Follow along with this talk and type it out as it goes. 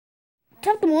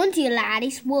Top the one to you,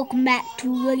 laddies. Welcome back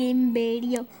to a game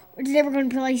video. Today we're going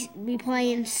to be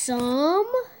playing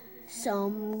some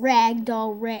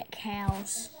Ragdoll Wreck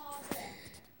House.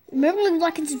 Remember to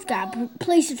like and subscribe.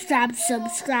 Please subscribe.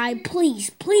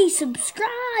 Please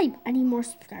subscribe. I need more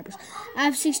subscribers. I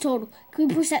have 6 total. Can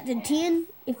we push that to 10?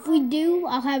 If we do,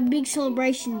 I'll have a big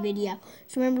celebration video.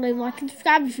 So remember to like and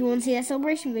subscribe if you want to see that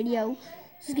celebration video.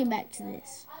 Let's get back to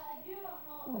this.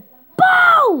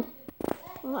 Bow!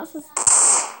 Well, that's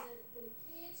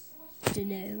to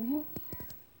know.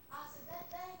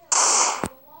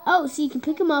 Oh, so you can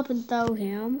pick him up and throw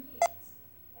him.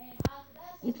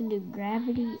 You can do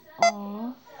gravity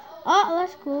off. Oh,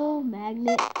 that's cool.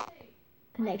 Magnet.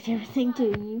 Connects everything to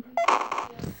you.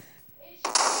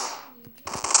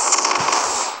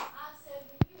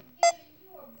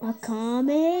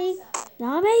 Akame.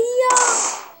 Nameya.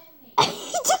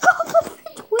 He took off the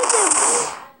fridge with him.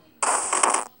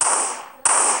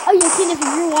 Oh yeah, Kenneth, if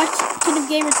you're watching Kenneth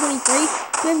Gamer 23,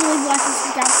 remember to like and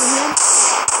subscribe for him.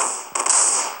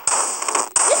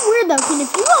 It's weird though,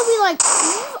 Kenneth. You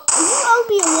owe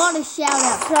me a lot of shout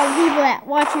outs for all the people that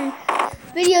watch your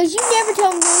videos. You never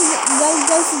tell me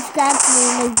go subscribe to me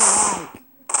and leave a like.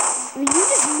 I mean,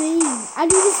 you're just mean. I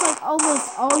do this like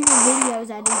almost all your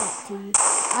videos. I do that to you.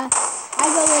 I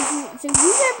go like you, so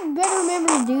you better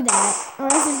remember to do that,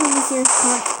 or else there's gonna be serious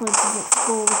consequences at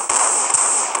school.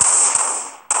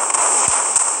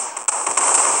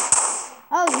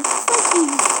 Oh, this is like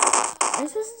are you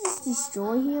supposed to just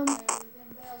destroy him?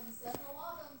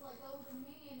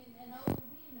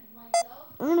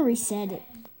 I'm gonna reset it.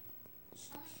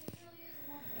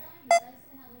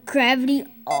 Gravity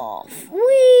off.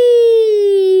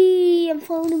 Whee! I'm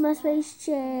floating in my space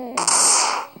chair.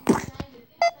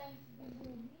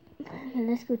 And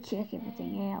let's go check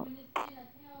everything out.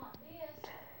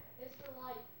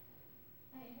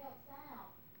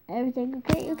 Everything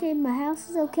okay? Okay, my house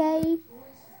is okay.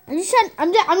 I'm just trying.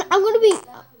 I'm gonna be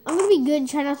good and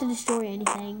try not to destroy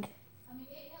anything.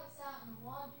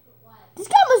 This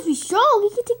guy must be strong.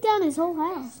 He can take down his whole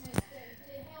house.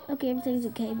 Okay, everything's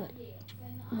okay, but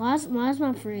why is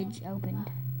my fridge opened?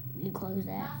 You close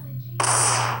that.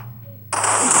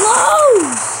 It's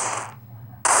closed.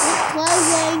 It's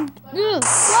closing. Ugh,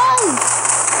 close.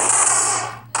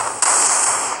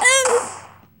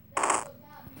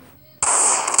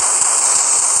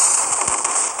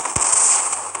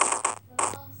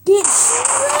 Get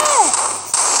shreked!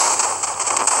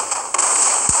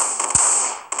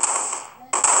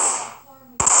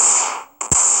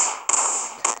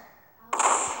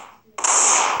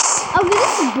 Okay,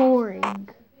 this is boring.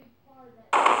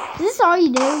 This is all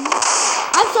you do.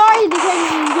 I'm sorry to tell you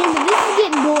this game, but this is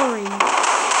getting boring.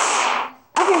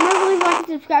 Okay, remember to leave a like and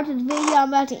subscribe to this video. I'm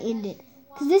about to end it.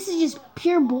 Because this is just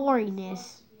pure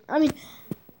boringness. I mean, it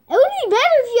would be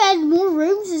better if you had more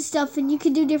rooms and stuff and you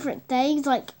could do different things.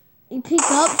 Like, you pick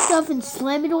up stuff and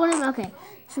slam it on them. Okay,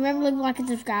 so remember to leave a like and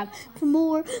subscribe for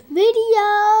more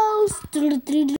videos.